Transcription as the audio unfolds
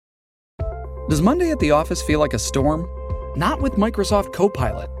Does Monday at the office feel like a storm? Not with Microsoft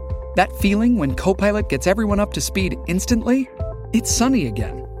Copilot. That feeling when Copilot gets everyone up to speed instantly? It's sunny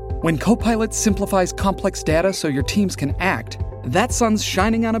again. When Copilot simplifies complex data so your teams can act, that sun's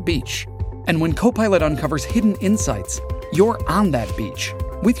shining on a beach. And when Copilot uncovers hidden insights, you're on that beach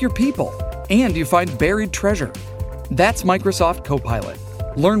with your people, and you find buried treasure. That's Microsoft Copilot.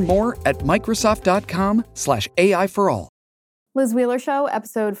 Learn more at Microsoft.com/AI for all. Liz Wheeler Show,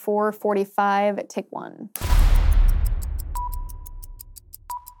 episode 445, take one.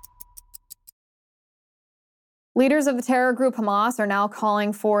 Leaders of the terror group Hamas are now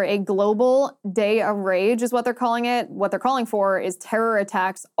calling for a global day of rage, is what they're calling it. What they're calling for is terror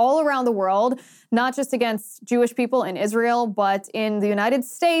attacks all around the world, not just against Jewish people in Israel, but in the United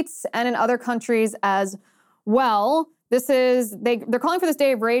States and in other countries as well. They're calling for this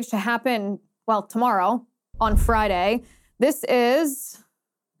day of rage to happen, well, tomorrow, on Friday. This is,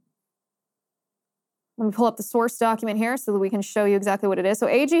 let me pull up the source document here so that we can show you exactly what it is. So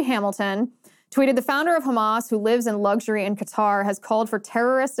A.G. Hamilton tweeted, the founder of Hamas, who lives in luxury in Qatar, has called for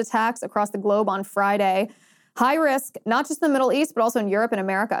terrorist attacks across the globe on Friday. High risk, not just in the Middle East, but also in Europe and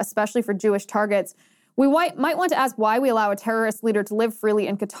America, especially for Jewish targets. We might want to ask why we allow a terrorist leader to live freely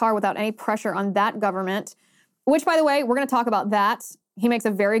in Qatar without any pressure on that government, which, by the way, we're going to talk about that. He makes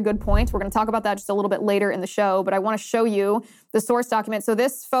a very good point. We're going to talk about that just a little bit later in the show, but I want to show you the source document. So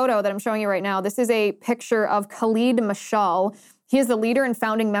this photo that I'm showing you right now, this is a picture of Khalid Mashal. He is the leader and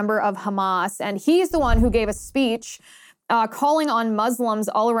founding member of Hamas, and he's the one who gave a speech calling on Muslims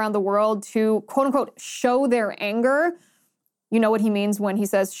all around the world to, quote unquote, show their anger. You know what he means when he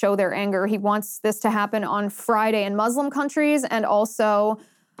says show their anger. He wants this to happen on Friday in Muslim countries and also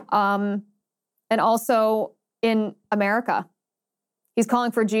in America. He's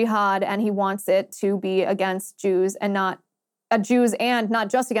calling for jihad, and he wants it to be against Jews and not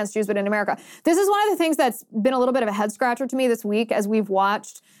just against Jews, but in America. This is one of the things that's been a little bit of a head scratcher to me this week as we've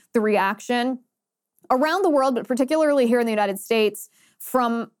watched the reaction around the world, but particularly here in the United States,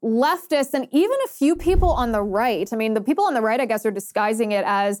 from leftists and even a few people on the right. I mean, the people on the right, I guess, are disguising it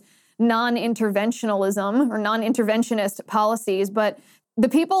as non-interventionalism or non-interventionist policies, but the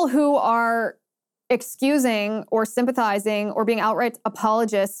people who are excusing or sympathizing or being outright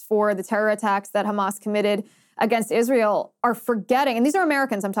apologists for the terror attacks that Hamas committed against Israel are forgetting, and these are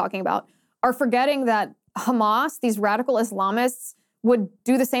Americans I'm talking about, are forgetting that Hamas, these radical Islamists, would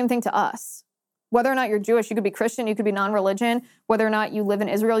do the same thing to us. Whether or not you're Jewish, you could be Christian, you could be non-religion, whether or not you live in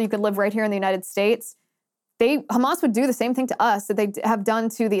Israel, you could live right here in the United States. Hamas would do the same thing to us that they have done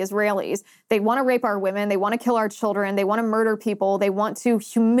to the Israelis. They want to rape our women. They want to kill our children. They want to murder people. They want to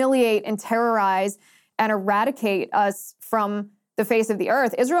humiliate and terrorize and eradicate us from the face of the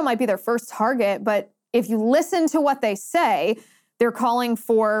earth. Israel might be their first target, but if you listen to what they say, they're calling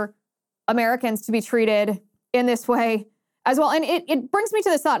for Americans to be treated in this way as well. And it brings me to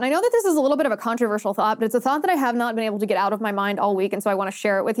this thought. And I know that this is a little bit of a controversial thought, but it's a thought that I have not been able to get out of my mind all week. And so I want to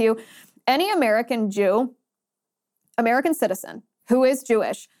share it with you. Any American Jew, American citizen who is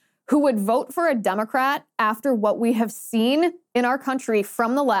Jewish, who would vote for a Democrat after what we have seen in our country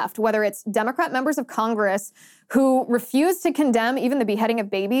from the left, whether it's Democrat members of Congress who refuse to condemn even the beheading of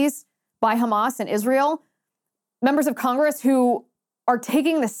babies by Hamas in Israel, members of Congress who are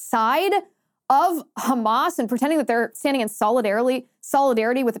taking the side of Hamas and pretending that they're standing in solidarity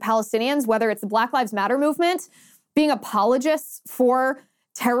with the Palestinians, whether it's the Black Lives Matter movement, being apologists for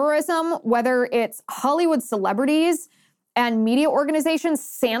terrorism, whether it's Hollywood celebrities and media organizations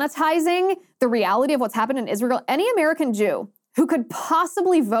sanitizing the reality of what's happened in Israel. Any American Jew who could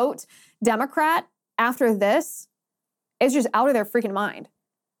possibly vote Democrat after this is just out of their freaking mind.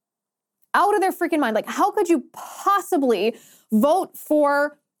 Out of their freaking mind. Like, how could you possibly vote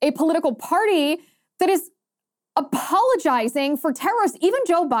for a political party that is apologizing for terrorists? Even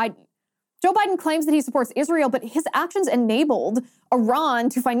Joe Biden. Joe Biden claims that he supports Israel, but his actions enabled Iran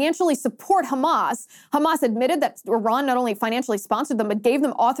to financially support Hamas. Hamas admitted that Iran not only financially sponsored them, but gave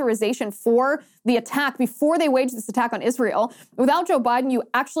them authorization for the attack before they waged this attack on Israel. Without Joe Biden, you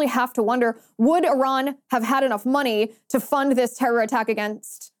actually have to wonder, would Iran have had enough money to fund this terror attack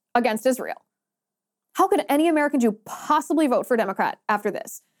against Israel? How could any American Jew possibly vote for Democrat after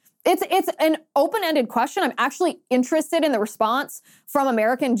this? It's an open-ended question. I'm actually interested in the response from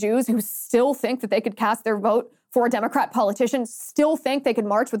American Jews who still think that they could cast their vote for a Democrat politician, still think they could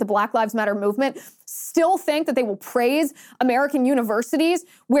march with the Black Lives Matter movement, still think that they will praise American universities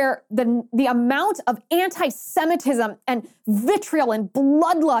where the amount of anti-Semitism and vitriol and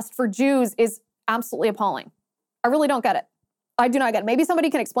bloodlust for Jews is absolutely appalling. I really don't get it. I do not get it. Maybe somebody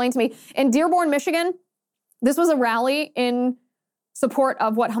can explain to me. In Dearborn, Michigan, this was a rally in support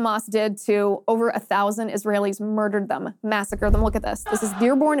of what Hamas did to over 1,000 Israelis, murdered them, massacred them. Look at this. This is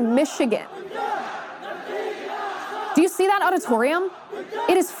Dearborn, Michigan. Do you see that auditorium?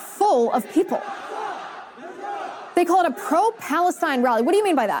 It is full of people. They call it a pro-Palestine rally. What do you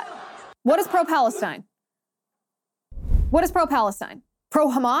mean by that? What is pro-Palestine? What is pro-Palestine?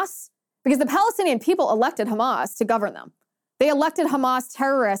 Pro-Hamas? Because the Palestinian people elected Hamas to govern them. They elected Hamas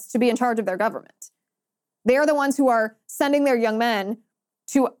terrorists to be in charge of their government. They are the ones who are sending their young men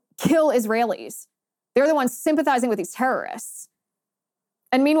to kill Israelis. They're the ones sympathizing with these terrorists.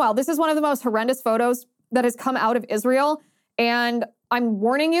 And meanwhile, this is one of the most horrendous photos that has come out of Israel. And I'm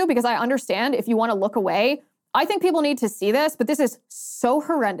warning you because I understand if you want to look away. I think people need to see this, but this is so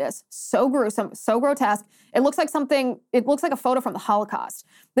horrendous, so gruesome, so grotesque. It looks like a photo from the Holocaust.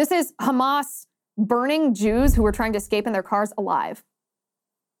 This is Hamas burning Jews who were trying to escape in their cars alive.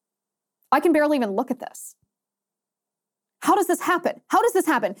 I can barely even look at this. How does this happen? How does this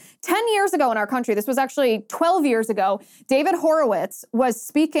happen? 10 years ago in our country, this was actually 12 years ago, David Horowitz was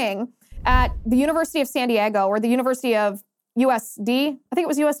speaking at the University of San Diego or the University of USD. I think it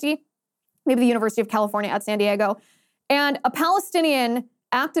was USD, maybe the University of California at San Diego. And a Palestinian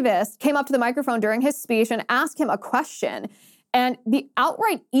activist came up to the microphone during his speech and asked him a question. And the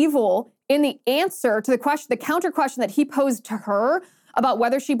outright evil in the answer to the question, the counter question that he posed to her about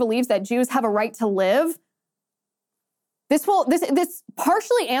whether she believes that Jews have a right to live, this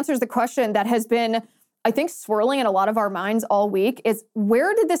partially answers the question that has been, I think, swirling in a lot of our minds all week is,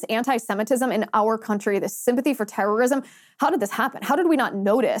 where did this anti-Semitism in our country, this sympathy for terrorism, how did this happen? How did we not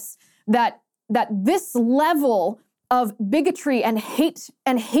notice that this level of bigotry and hate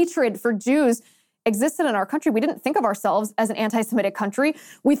and hatred for Jews existed in our country? We didn't think of ourselves as an anti-Semitic country.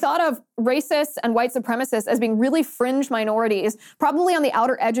 We thought of racists and white supremacists as being really fringe minorities, probably on the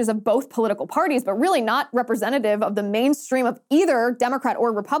outer edges of both political parties, but really not representative of the mainstream of either Democrat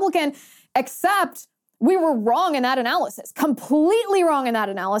or Republican, except we were wrong in that analysis, completely wrong in that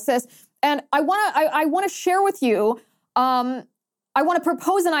analysis. And I want to share with you, I want to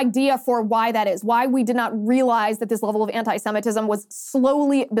propose an idea for why that is, why we did not realize that this level of anti-Semitism was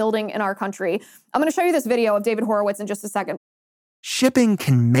slowly building in our country. I'm going to show you this video of David Horowitz in just a second. Shipping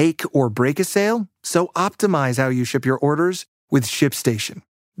can make or break a sale, so optimize how you ship your orders with ShipStation.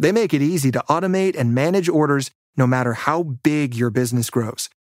 They make it easy to automate and manage orders no matter how big your business grows.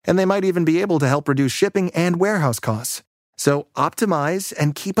 And they might even be able to help reduce shipping and warehouse costs. So optimize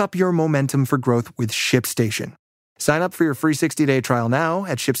and keep up your momentum for growth with ShipStation. Sign up for your free 60-day trial now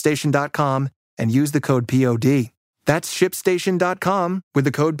at ShipStation.com and use the code POD. That's ShipStation.com with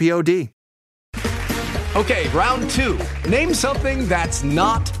the code POD. Okay, round two. Name something that's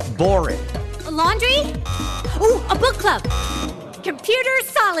not boring. A laundry? Ooh, a book club. Computer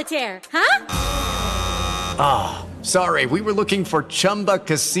solitaire, huh? Ah, sorry, we were looking for Chumba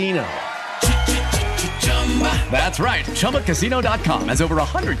Casino. That's right. ChumbaCasino.com has over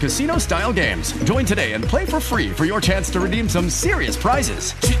 100 casino-style games. Join today and play for free for your chance to redeem some serious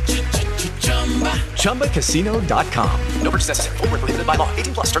prizes. ChumbaCasino.com. No purchase necessary. Void where prohibited by law.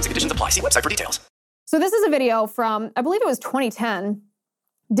 18 plus. Terms and conditions apply. See website for details. So this is a video from, I believe it was 2010,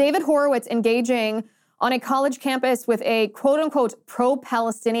 David Horowitz engaging on a college campus with a quote-unquote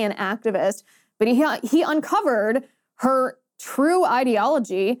pro-Palestinian activist, but he uncovered her true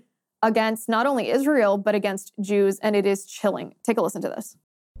ideology against not only Israel, but against Jews, and it is chilling. Take a listen to this.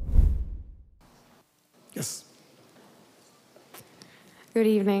 Yes. Good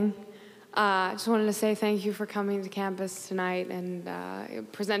evening. I just wanted to say thank you for coming to campus tonight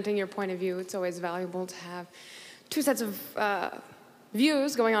and presenting your point of view. It's always valuable to have two sets of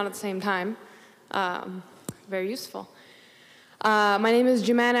views going on at the same time. Very useful. My name is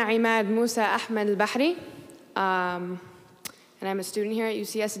Jumana Imad Musa Ahmed al-Bahri, and I'm a student here at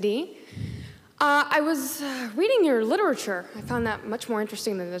UCSD. I was reading your literature. I found that much more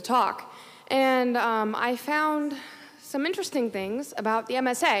interesting than the talk. And I found some interesting things about the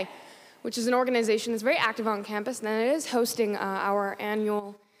MSA, which is an organization that's very active on campus, and it is hosting our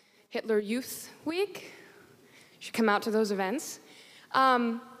annual Hitler Youth Week. You should come out to those events.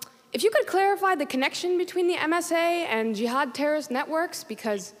 If you could clarify the connection between the MSA and jihad terrorist networks,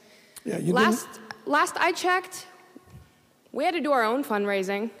 because last I checked, we had to do our own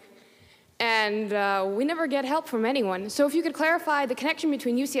fundraising, and we never get help from anyone. So if you could clarify the connection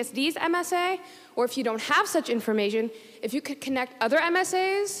between UCSD's MSA, or if you don't have such information, if you could connect other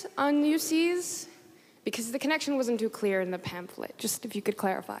MSAs on UC's, because the connection wasn't too clear in the pamphlet. Just if you could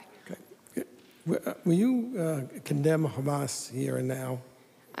clarify. Okay. Will you condemn Hamas here and now?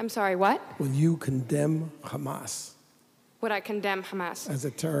 I'm sorry, what? Will you condemn Hamas? Would I condemn Hamas? As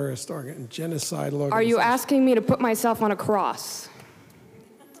a terrorist genocidal organization? Are you asking me to put myself on a cross?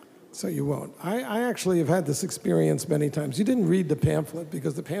 So you won't. I actually have had this experience many times. You didn't read the pamphlet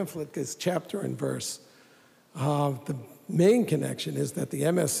because the pamphlet is chapter and verse. The main connection is that the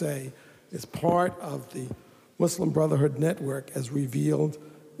MSA is part of the Muslim Brotherhood network as revealed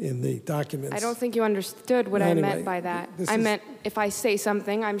in the documents. I don't think you understood what I meant by that. I meant if I say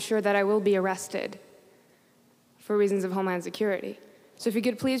something, I'm sure that I will be arrested for reasons of Homeland Security. So if you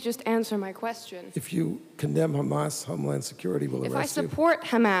could please just answer my question. If you condemn Hamas, Homeland Security will arrest you. If I support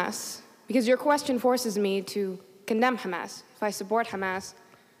Hamas, because your question forces me to condemn Hamas. If I support Hamas,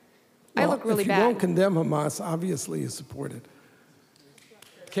 I look really bad. If you don't condemn Hamas, obviously you support it.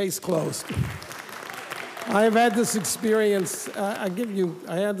 Case closed. I have had this experience, I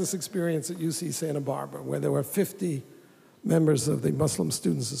had this experience at UC Santa Barbara where there were 50 members of the Muslim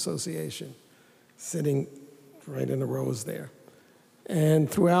Students Association sitting right in the rows there. And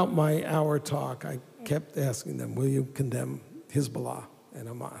throughout my hour talk, I kept asking them, will you condemn Hezbollah and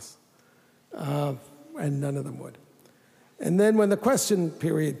Hamas? And none of them would. And then when the question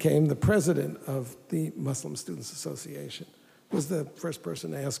period came, the president of the Muslim Students Association was the first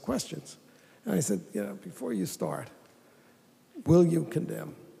person to ask questions. And I said, before you start, will you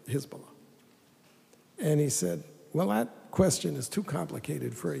condemn Hezbollah? And he said, well, that question is too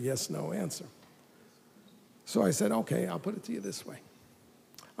complicated for a yes-no answer. So I said, okay, I'll put it to you this way.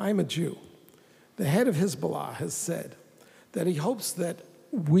 I'm a Jew. The head of Hezbollah has said that he hopes that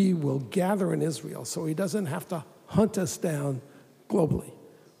we will gather in Israel so he doesn't have to hunt us down globally.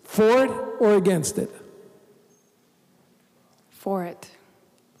 For it or against it? For it.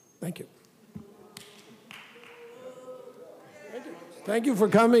 Thank you. Thank you for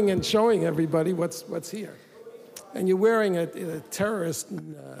coming and showing everybody what's here. And you're wearing a terrorist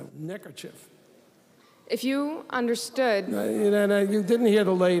neckerchief. If you understood... you didn't hear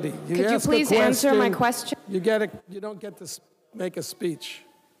the lady. Could you please answer my question? You don't get to make a speech.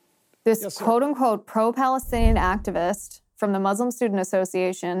 This quote-unquote pro-Palestinian activist from the Muslim Student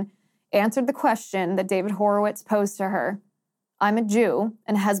Association answered the question that David Horowitz posed to her. I'm a Jew,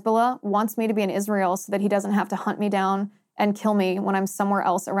 and Hezbollah wants me to be in Israel so that he doesn't have to hunt me down and kill me when I'm somewhere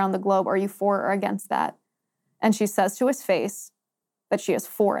else around the globe. Are you for or against that? And she says to his face that she is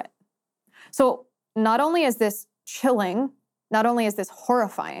for it. So not only is this chilling, not only is this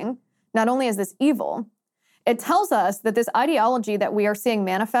horrifying, not only is this evil, it tells us that this ideology that we are seeing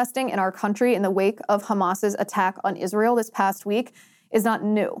manifesting in our country in the wake of Hamas's attack on Israel this past week is not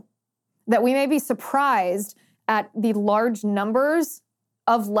new. That we may be surprised at the large numbers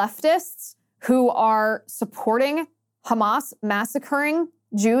of leftists who are supporting Hamas massacring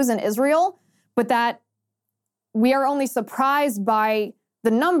Jews in Israel, but that we are only surprised by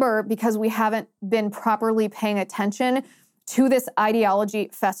the number because we haven't been properly paying attention to this ideology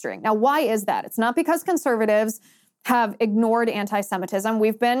festering. Now, why is that? It's not because conservatives have ignored anti-Semitism.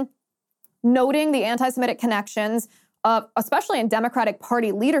 We've been noting the anti-Semitic connections, especially in Democratic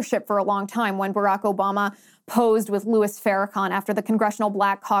Party leadership for a long time, when Barack Obama posed with Louis Farrakhan after the Congressional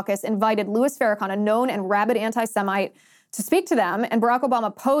Black Caucus invited Louis Farrakhan, a known and rabid anti-Semite, to speak to them, and Barack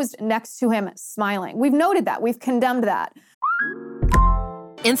Obama posed next to him smiling. We've noted that. We've condemned that.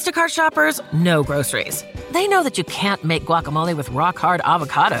 Instacart shoppers know groceries. They know that you can't make guacamole with rock-hard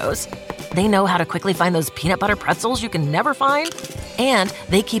avocados. They know how to quickly find those peanut butter pretzels you can never find. And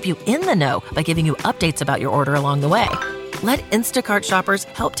they keep you in the know by giving you updates about your order along the way. Let Instacart shoppers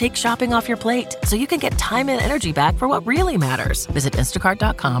help take shopping off your plate so you can get time and energy back for what really matters. Visit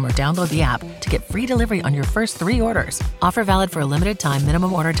instacart.com or download the app to get free delivery on your first 3 orders. Offer valid for a limited time.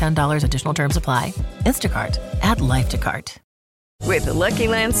 Minimum order $10. Additional terms apply. Instacart. Add life to cart. With the Lucky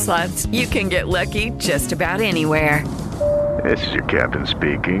Land Slots, you can get lucky just about anywhere. This is your captain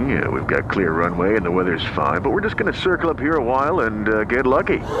speaking. We've got clear runway and the weather's fine, but we're just going to circle up here a while and get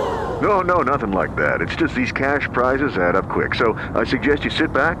lucky. No, nothing like that. It's just these cash prizes add up quick. So I suggest you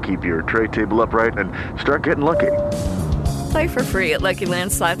sit back, keep your tray table upright, and start getting lucky. Play for free at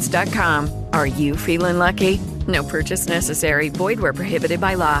LuckyLandSlots.com. Are you feeling lucky? No purchase necessary. Void where prohibited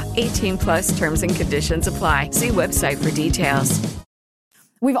by law. 18+ terms and conditions apply. See website for details.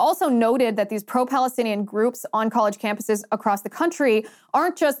 We've also noted that these pro-Palestinian groups on college campuses across the country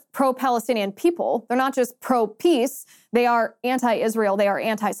aren't just pro-Palestinian people. They're not just pro-peace. They are anti-Israel. They are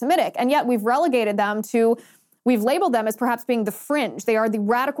anti-Semitic. And yet we've relegated them to, we've labeled them as perhaps being the fringe. They are the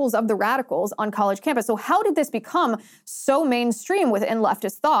radicals of the radicals on college campus. So how did this become so mainstream within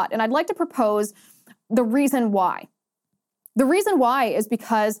leftist thought? And I'd like to propose the reason why. The reason why is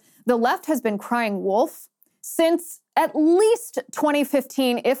because the left has been crying wolf since at least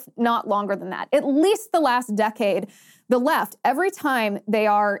 2015, if not longer than that, at least the last decade, the left, every time they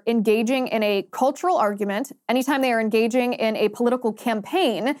are engaging in a cultural argument, anytime they are engaging in a political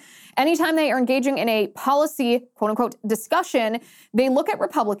campaign, anytime they are engaging in a policy, quote unquote, discussion, they look at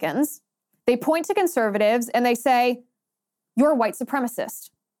Republicans, they point to conservatives, and they say, you're a white supremacist.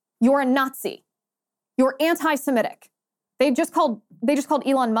 You're a Nazi. You're anti-Semitic. They just called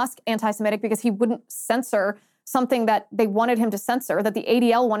Elon Musk anti-Semitic because he wouldn't censor something that they wanted him to censor, that the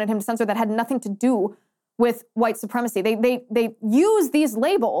ADL wanted him to censor, that had nothing to do with white supremacy. They use these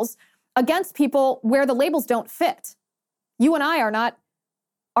labels against people where the labels don't fit. You and I are not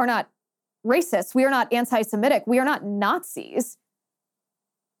racist. We are not anti-Semitic. We are not Nazis.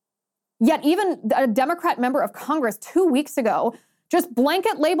 Yet even a Democrat member of Congress 2 weeks ago just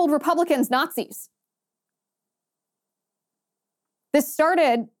blanket labeled Republicans Nazis. This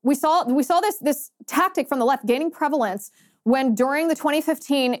started, we saw this tactic from the left gaining prevalence when during the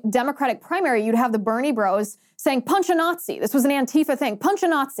 2015 Democratic primary, you'd have the Bernie bros saying, punch a Nazi. This was an Antifa thing, punch a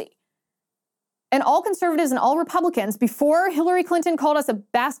Nazi. And all conservatives and all Republicans, before Hillary Clinton called us a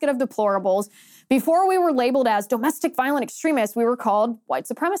basket of deplorables, before we were labeled as domestic violent extremists, we were called white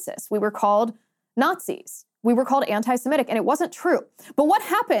supremacists. We were called Nazis. We were called anti-Semitic, and it wasn't true. But what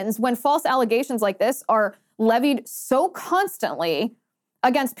happens when false allegations like this are levied so constantly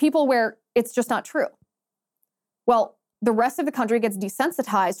against people where it's just not true? Well, the rest of the country gets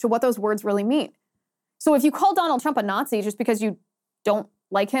desensitized to what those words really mean. So if you call Donald Trump a Nazi just because you don't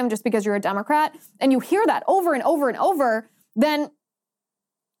like him, just because you're a Democrat, and you hear that over and over and over, then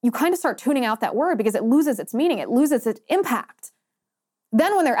you kind of start tuning out that word because it loses its meaning, it loses its impact.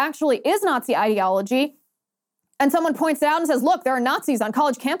 Then when there actually is Nazi ideology, and someone points it out and says, look, there are Nazis on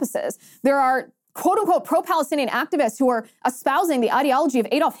college campuses. There are quote-unquote pro-Palestinian activists who are espousing the ideology of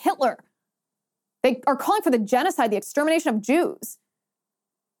Adolf Hitler. They are calling for the genocide, the extermination of Jews.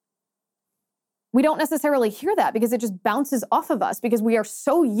 We don't necessarily hear that because it just bounces off of us because we are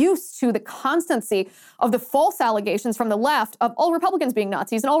so used to the constancy of the false allegations from the left of all Republicans being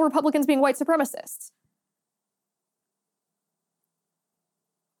Nazis and all Republicans being white supremacists.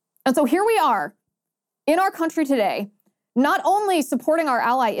 And so here we are in our country today, not only supporting our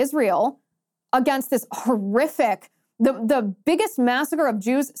ally Israel against this horrific, the biggest massacre of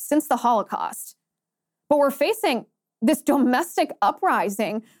Jews since the Holocaust, but we're facing this domestic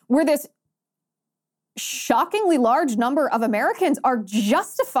uprising where this shockingly large number of Americans are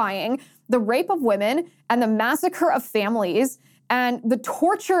justifying the rape of women and the massacre of families and the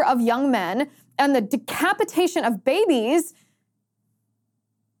torture of young men and the decapitation of babies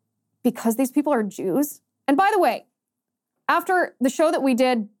because these people are Jews. And by the way, after the show that we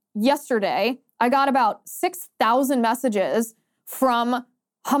did yesterday, I got about 6,000 messages from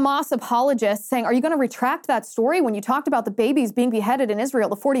Hamas apologists saying, are you going to retract that story when you talked about the babies being beheaded in Israel,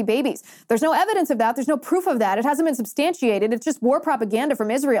 the 40 babies? There's no evidence of that. There's no proof of that. It hasn't been substantiated. It's just war propaganda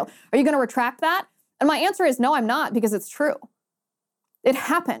from Israel. Are you going to retract that? And my answer is no, I'm not, because it's true. It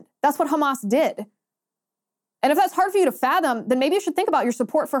happened. That's what Hamas did. And if that's hard for you to fathom, then maybe you should think about your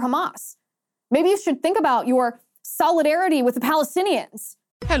support for Hamas. Maybe you should think about your solidarity with the Palestinians.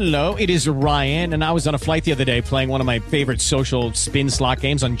 Hello, it is Ryan, and I was on a flight the other day playing one of my favorite social spin slot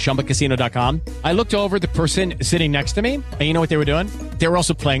games on ChumbaCasino.com. I looked over at the person sitting next to me, and you know what they were doing? They were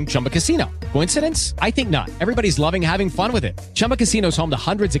also playing Chumba Casino. Coincidence? I think not. Everybody's loving having fun with it. Chumba Casino is home to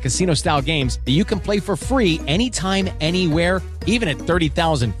hundreds of casino-style games that you can play for free anytime, anywhere, even at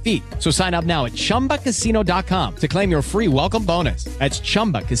 30,000 feet. So sign up now at ChumbaCasino.com to claim your free welcome bonus. That's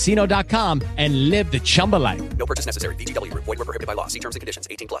ChumbaCasino.com and live the Chumba life. No purchase necessary. VGW. Void where prohibited by law. See terms and conditions.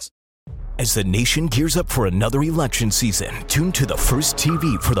 18+. As the nation gears up for another election season, tune to the First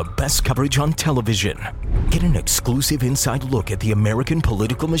TV for the best coverage on television. Get an exclusive inside look at the American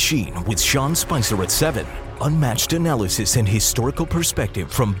political machine with Sean Spicer at 7. Unmatched analysis and historical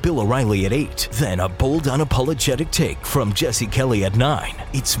perspective from Bill O'Reilly at 8. Then a bold, unapologetic take from Jesse Kelly at 9.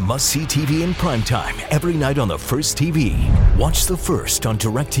 It's must-see TV in primetime every night on the First TV. Watch The First on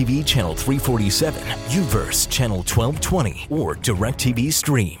DirecTV Channel 347, UVerse Channel 1220, or DirecTV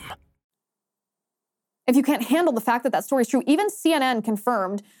Stream. If you can't handle the fact that that story is true, even CNN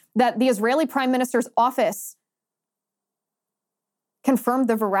confirmed that the Israeli Prime Minister's office confirmed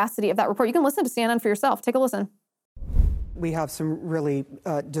the veracity of that report. You can listen to CNN for yourself. Take a listen. We have some really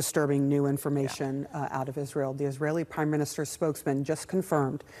disturbing new information out of Israel. The Israeli Prime Minister's spokesman just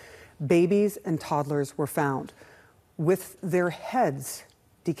confirmed babies and toddlers were found with their heads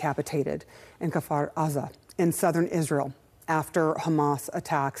decapitated in Kfar Aza in southern Israel after Hamas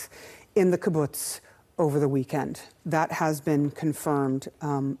attacks in the kibbutz over the weekend. That has been confirmed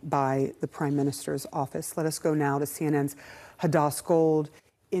by the Prime Minister's office. Let us go now to CNN's Hadass Gold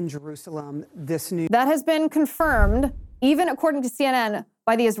in Jerusalem. That has been confirmed, even according to CNN,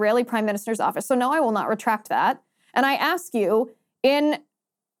 by the Israeli Prime Minister's office. So no, I will not retract that. And I ask you, in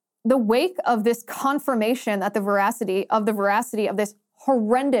the wake of this confirmation that the veracity of this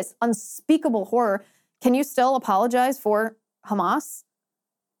horrendous, unspeakable horror, can you still apologize for Hamas?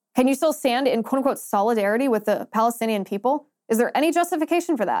 Can you still stand in quote-unquote solidarity with the Palestinian people? Is there any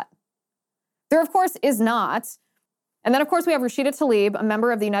justification for that? There, of course, is not. And then, of course, we have Rashida Tlaib, a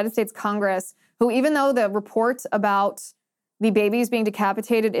member of the United States Congress, who, even though the report about the babies being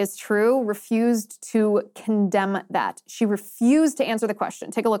decapitated is true, refused to condemn that. She refused to answer the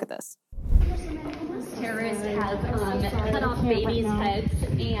question. Take a look at this. Terrorists have cut off babies' heads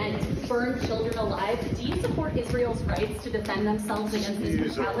and burned children alive. Do you support Israel's rights to defend themselves against this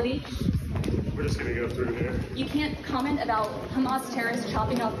brutality? We're just going to go through here. You can't comment about Hamas terrorists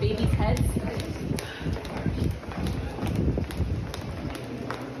chopping off babies' heads?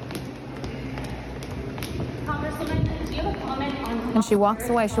 Congresswoman, do you have a comment on Hamas? And she walks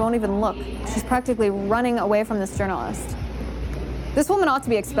away. She won't even look. She's practically running away from this journalist. This woman ought to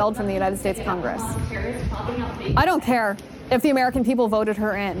be expelled from the United States Congress. I don't care if the American people voted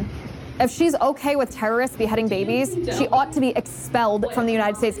her in. If she's okay with terrorists beheading babies, she ought to be expelled from the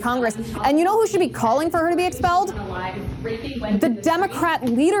United States Congress. And you know who should be calling for her to be expelled? The Democrat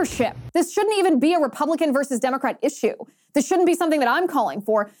leadership. This shouldn't even be a Republican versus Democrat issue. This shouldn't be something that I'm calling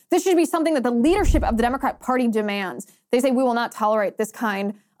for. This should be something that the leadership of the Democrat Party demands. They say we will not tolerate this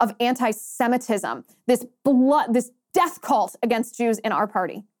kind of anti-Semitism, this death cult against Jews in our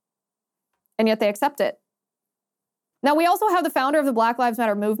party. And yet they accept it. Now, we also have the founder of the Black Lives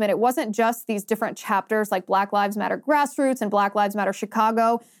Matter movement. It wasn't just these different chapters like Black Lives Matter Grassroots and Black Lives Matter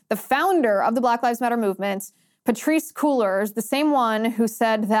Chicago. The founder of the Black Lives Matter movement, Patrisse Cullors, the same one who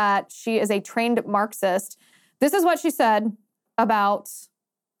said that she is a trained Marxist. This is what she said about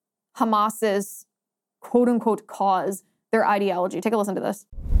Hamas's quote-unquote cause, their ideology. Take a listen to this.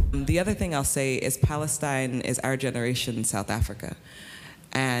 The other thing I'll say is Palestine is our generation South Africa.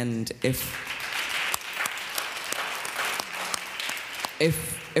 And if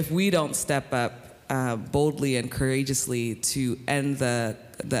we don't step up boldly and courageously to end the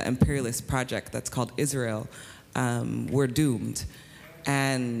imperialist project that's called Israel, we're doomed.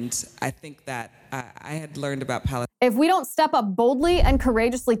 And I think that I had learned about Palestine. If we don't step up boldly and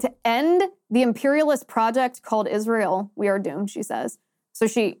courageously to end the imperialist project called Israel, we are doomed, she says. So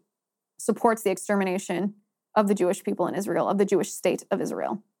she supports the extermination of the Jewish people in Israel, of the Jewish state of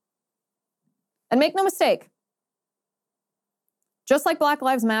Israel. And make no mistake, just like Black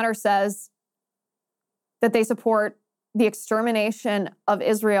Lives Matter says that they support the extermination of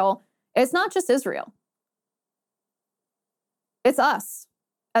Israel, it's not just Israel. It's us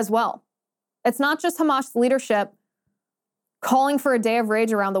as well. It's not just Hamas leadership calling for a day of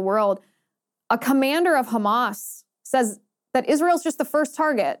rage around the world. A commander of Hamas says that Israel's just the first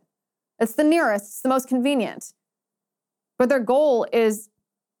target. It's the nearest, it's the most convenient. But their goal is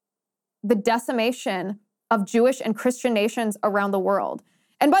the decimation of Jewish and Christian nations around the world.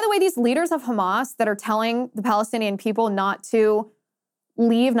 And by the way, these leaders of Hamas that are telling the Palestinian people not to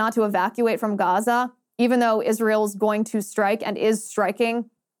leave, not to evacuate from Gaza, even though Israel's going to strike and is striking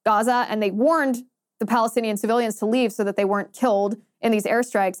Gaza, and they warned the Palestinian civilians to leave so that they weren't killed in these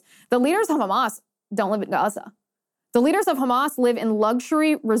airstrikes, the leaders of Hamas don't live in Gaza. The leaders of Hamas live in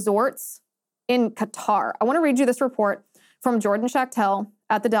luxury resorts in Qatar. I want to read you this report from Jordan Schachtel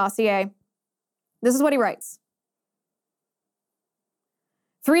at the Dossier. This is what he writes.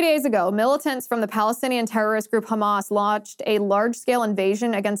 3 days ago, militants from the Palestinian terrorist group Hamas launched a large-scale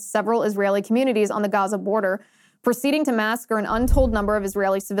invasion against several Israeli communities on the Gaza border, proceeding to massacre an untold number of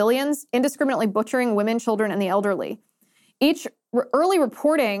Israeli civilians, indiscriminately butchering women, children, and the elderly. Each early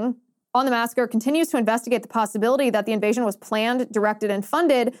reporting on the massacre continues to investigate the possibility that the invasion was planned, directed, and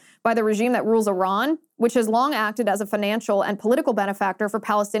funded by the regime that rules Iran, which has long acted as a financial and political benefactor for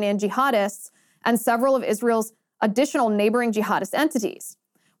Palestinian jihadists and several of Israel's additional neighboring jihadist entities.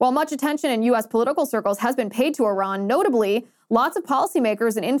 While much attention in U.S. political circles has been paid to Iran, notably, lots of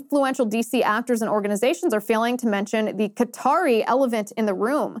policymakers and influential D.C. actors and organizations are failing to mention the Qatari elephant in the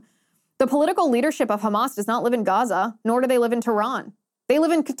room. The political leadership of Hamas does not live in Gaza, nor do they live in Tehran. They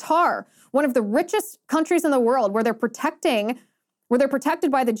live in Qatar, one of the richest countries in the world, where they're protected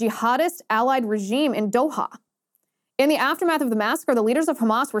by the jihadist allied regime in Doha. In the aftermath of the massacre, the leaders of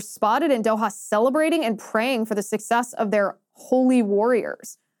Hamas were spotted in Doha celebrating and praying for the success of their holy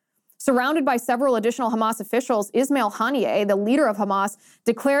warriors. Surrounded by several additional Hamas officials, Ismail Haniyeh, the leader of Hamas,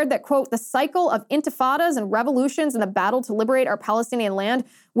 declared that, quote, the cycle of intifadas and revolutions in the battle to liberate our Palestinian land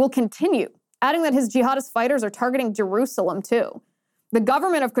will continue, adding that his jihadist fighters are targeting Jerusalem too. The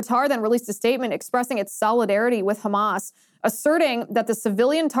government of Qatar then released a statement expressing its solidarity with Hamas, asserting that the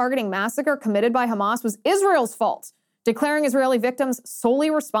civilian targeting massacre committed by Hamas was Israel's fault, declaring Israeli victims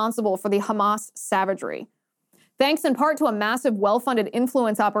solely responsible for the Hamas savagery. Thanks in part to a massive, well-funded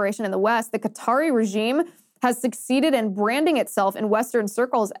influence operation in the West, the Qatari regime has succeeded in branding itself in Western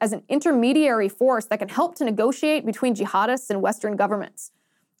circles as an intermediary force that can help to negotiate between jihadists and Western governments.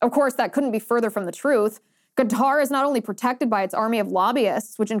 Of course, that couldn't be further from the truth. Qatar is not only protected by its army of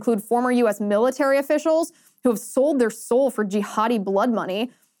lobbyists, which include former U.S. military officials who have sold their soul for jihadi blood money.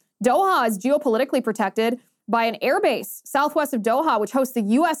 Doha is geopolitically protected by an airbase southwest of Doha, which hosts the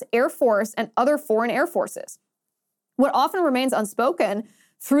U.S. Air Force and other foreign air forces. What often remains unspoken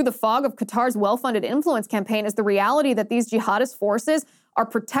through the fog of Qatar's well-funded influence campaign is the reality that these jihadist forces are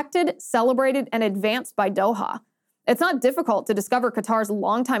protected, celebrated, and advanced by Doha. It's not difficult to discover Qatar's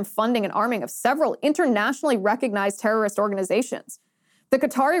longtime funding and arming of several internationally recognized terrorist organizations. The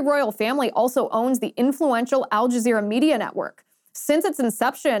Qatari royal family also owns the influential Al Jazeera media network. Since its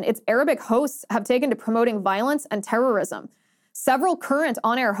inception, its Arabic hosts have taken to promoting violence and terrorism. Several current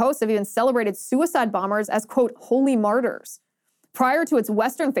on-air hosts have even celebrated suicide bombers as, quote, holy martyrs. Prior to its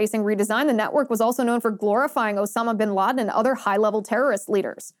Western-facing redesign, the network was also known for glorifying Osama bin Laden and other high-level terrorist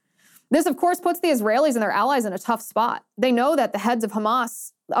leaders. This, of course, puts the Israelis and their allies in a tough spot. They know that the heads of the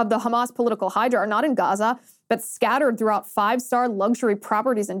Hamas political hydra are not in Gaza, but scattered throughout five-star luxury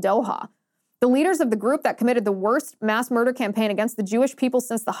properties in Doha. The leaders of the group that committed the worst mass murder campaign against the Jewish people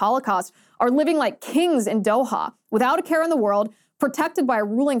since the Holocaust are living like kings in Doha, without a care in the world, protected by a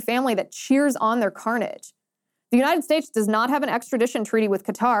ruling family that cheers on their carnage. The United States does not have an extradition treaty with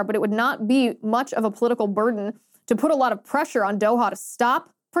Qatar, but it would not be much of a political burden to put a lot of pressure on Doha to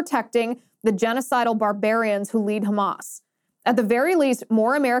stop protecting the genocidal barbarians who lead Hamas. At the very least,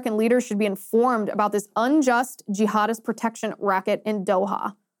 more American leaders should be informed about this unjust jihadist protection racket in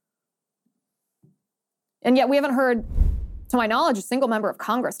Doha. And yet we haven't heard, to my knowledge, a single member of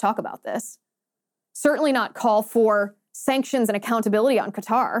Congress talk about this. Certainly not call for sanctions and accountability on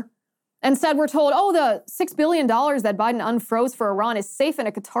Qatar. Instead, we're told, oh, the $6 billion that Biden unfroze for Iran is safe in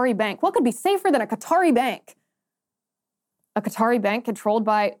a Qatari bank. What could be safer than a Qatari bank? A Qatari bank controlled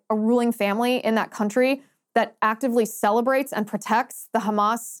by a ruling family in that country that actively celebrates and protects the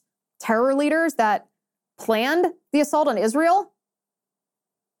Hamas terror leaders that planned the assault on Israel?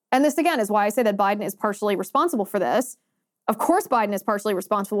 And this, again, is why I say that Biden is partially responsible for this. Of course, Biden is partially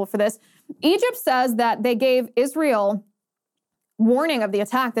responsible for this. Egypt says that they gave Israel warning of the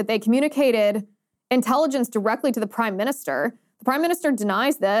attack, that they communicated intelligence directly to the prime minister. The prime minister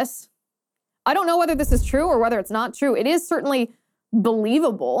denies this. I don't know whether this is true or whether it's not true. It is certainly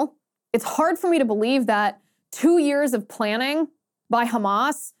believable. It's hard for me to believe that 2 years of planning by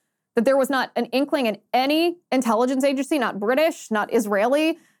Hamas, that there was not an inkling in any intelligence agency, not British, not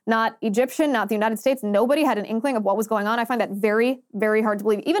Israeli, not Egyptian, not the United States. Nobody had an inkling of what was going on. I find that very, very hard to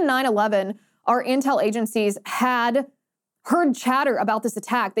believe. Even 9/11, our intel agencies had heard chatter about this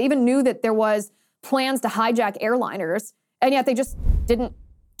attack. They even knew that there was plans to hijack airliners, and yet they just didn't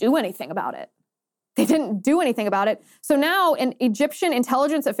do anything about it. They didn't do anything about it. So now an Egyptian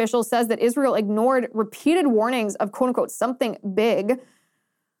intelligence official says that Israel ignored repeated warnings of, quote unquote, something big.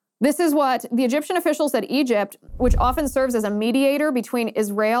 This is what the Egyptian official said. Egypt, which often serves as a mediator between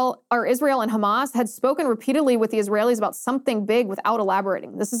Israel and Hamas, had spoken repeatedly with the Israelis about something big without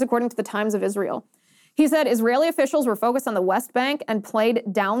elaborating. This is according to the Times of Israel. He said Israeli officials were focused on the West Bank and played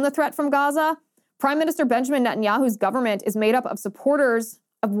down the threat from Gaza. Prime Minister Benjamin Netanyahu's government is made up of supporters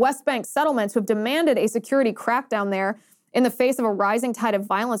of West Bank settlements who have demanded a security crackdown there in the face of a rising tide of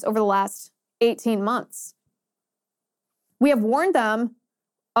violence over the last 18 months. We have warned them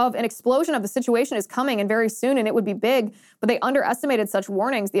of an explosion of the situation is coming and very soon, and it would be big, but they underestimated such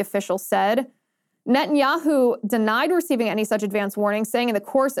warnings, the official said. Netanyahu denied receiving any such advance warning, saying in the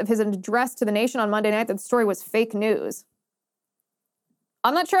course of his address to the nation on Monday night that the story was fake news.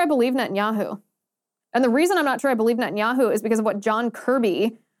 I'm not sure I believe Netanyahu. And the reason I'm not sure I believe Netanyahu is because of what John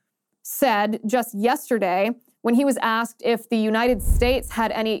Kirby said just yesterday when he was asked if the United States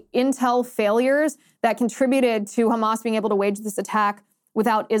had any intel failures that contributed to Hamas being able to wage this attack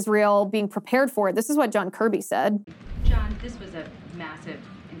without Israel being prepared for it. This is what John Kirby said. John, this was a massive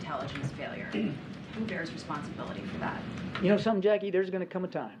intelligence failure. Who bears responsibility for that? You know something, Jackie, there's going to come a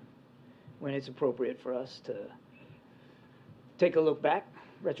time when it's appropriate for us to take a look back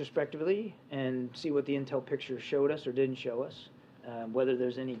retrospectively and see what the intel picture showed us or didn't show us, whether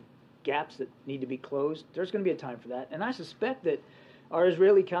there's any gaps that need to be closed, there's going to be a time for that. And I suspect that our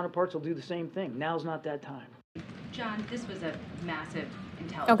Israeli counterparts will do the same thing. Now's not that time. John, this was a massive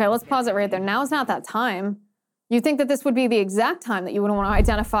intelligence. Okay, let's pause it right there. Now's not that time. You think that this would be the exact time that you would want to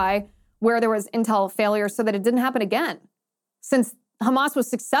identify where there was intel failure so that it didn't happen again. Since Hamas was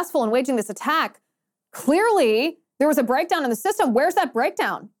successful in waging this attack, clearly there was a breakdown in the system. Where's that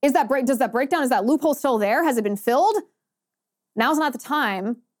breakdown? Is that loophole still there? Has it been filled? Now's not the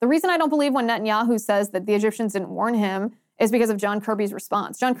time. The reason I don't believe when Netanyahu says that the Egyptians didn't warn him is because of John Kirby's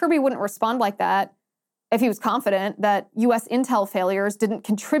response. John Kirby wouldn't respond like that if he was confident that U.S. intel failures didn't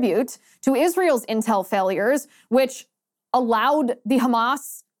contribute to Israel's intel failures, which allowed the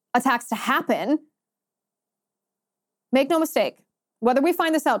Hamas attacks to happen. Make no mistake, whether we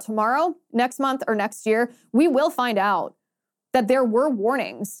find this out tomorrow, next month, or next year, we will find out that there were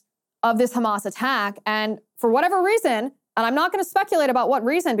warnings of this Hamas attack. And for whatever reason, and I'm not going to speculate about what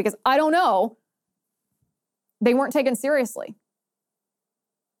reason because I don't know, they weren't taken seriously.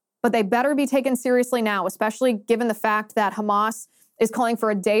 But they better be taken seriously now, especially given the fact that Hamas is calling for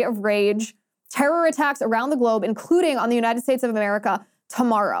a day of rage, terror attacks around the globe, including on the United States of America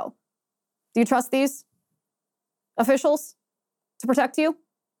tomorrow. Do you trust these officials to protect you,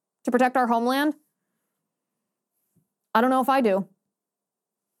 to protect our homeland? I don't know if I do.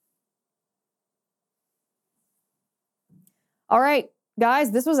 All right,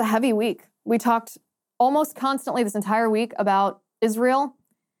 guys, this was a heavy week. We talked almost constantly this entire week about Israel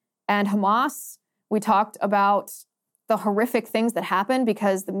and Hamas. We talked about the horrific things that happened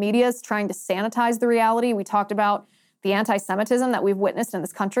because the media is trying to sanitize the reality. We talked about the anti-Semitism that we've witnessed in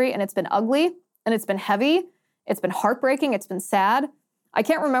this country, and it's been ugly, and it's been heavy, it's been heartbreaking, it's been sad. I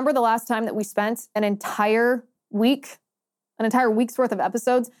can't remember the last time that we spent an entire week's worth of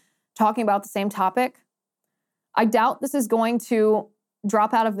episodes talking about the same topic. I doubt this is going to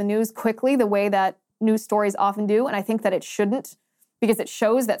drop out of the news quickly the way that news stories often do, and I think that it shouldn't, because it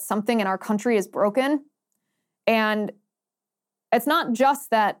shows that something in our country is broken. And it's not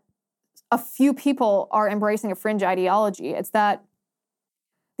just that a few people are embracing a fringe ideology. It's that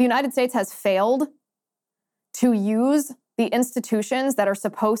the United States has failed to use the institutions that are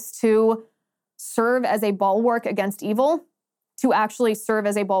supposed to serve as a bulwark against evil to actually serve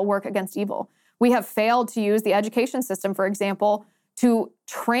as a bulwark against evil. We have failed to use the education system, for example, to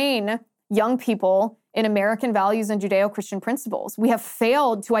train young people in American values and Judeo-Christian principles. We have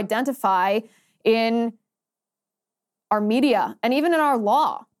failed to identify in our media and even in our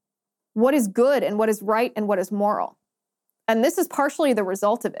law what is good and what is right and what is moral. And this is partially the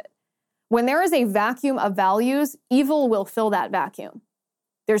result of it. When there is a vacuum of values, evil will fill that vacuum.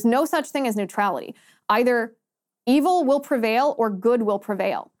 There's no such thing as neutrality. Either evil will prevail or good will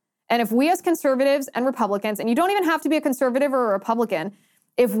prevail. And if we as conservatives and Republicans, and you don't even have to be a conservative or a Republican,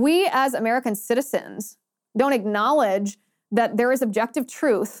 if we as American citizens don't acknowledge that there is objective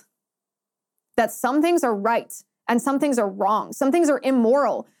truth, that some things are right and some things are wrong, some things are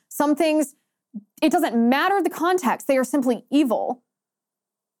immoral, some things, it doesn't matter the context, they are simply evil.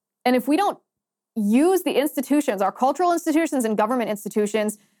 And if we don't use the institutions, our cultural institutions and government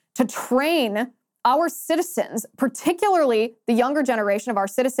institutions, to train our citizens, particularly the younger generation of our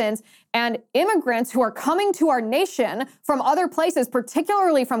citizens and immigrants who are coming to our nation from other places,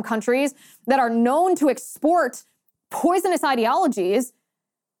 particularly from countries that are known to export poisonous ideologies,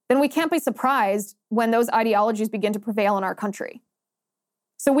 then we can't be surprised when those ideologies begin to prevail in our country.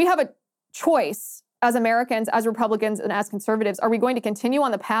 So we have a choice as Americans, as Republicans, and as conservatives. Are we going to continue on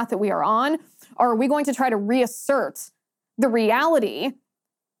the path that we are on, or are we going to try to reassert the reality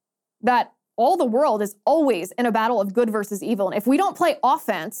that all the world is always in a battle of good versus evil? And if we don't play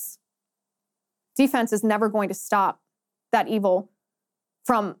offense, defense is never going to stop that evil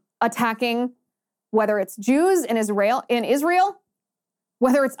from attacking, whether it's Jews in Israel,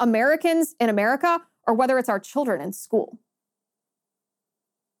 whether it's Americans in America, or whether it's our children in school.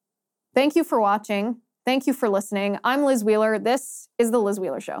 Thank you for watching. Thank you for listening. I'm Liz Wheeler. This is The Liz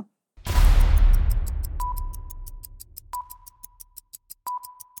Wheeler Show.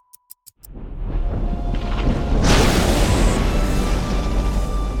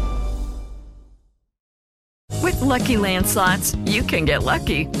 With Lucky Land Slots, you can get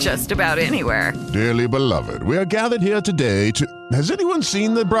lucky just about anywhere. Dearly beloved, we are gathered here today to... Has anyone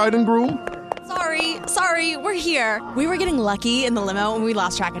seen the bride and groom? Sorry, we're here. We were getting lucky in the limo and we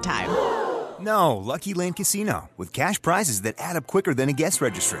lost track of time. No, Lucky Land Casino, with cash prizes that add up quicker than a guest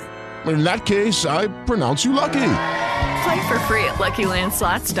registry. In that case, I pronounce you lucky. Play for free at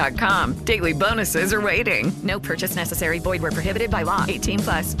LuckyLandSlots.com. Daily bonuses are waiting. No purchase necessary. Void where prohibited by law.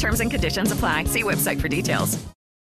 18+. Terms and conditions apply. See website for details.